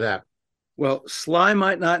answer to that. Well, Sly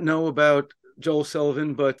might not know about Joel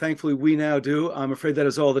Sullivan, but thankfully we now do. I'm afraid that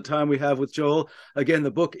is all the time we have with Joel. Again,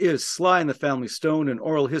 the book is Sly and the Family Stone, an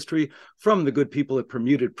oral history from the good people at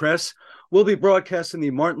Permuted Press. We'll be broadcasting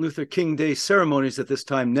the Martin Luther King Day ceremonies at this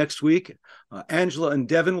time next week. Angela and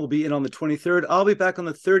Devin will be in on the 23rd. I'll be back on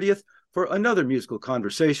the 30th for another musical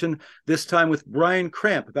conversation, this time with Brian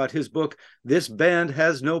Cramp about his book, This Band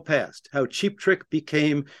Has No Past, How Cheap Trick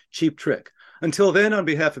Became Cheap Trick. Until then, on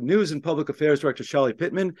behalf of News and Public Affairs Director Charlie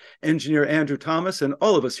Pittman, engineer Andrew Thomas, and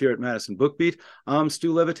all of us here at Madison Bookbeat, I'm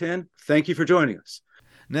Stu Levitan. Thank you for joining us.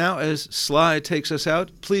 Now, as Sly takes us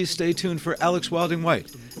out, please stay tuned for Alex Wilding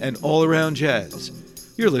White and All Around Jazz.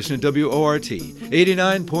 You're listening to WORT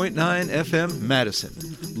 89.9 FM Madison,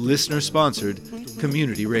 listener-sponsored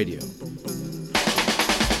community radio.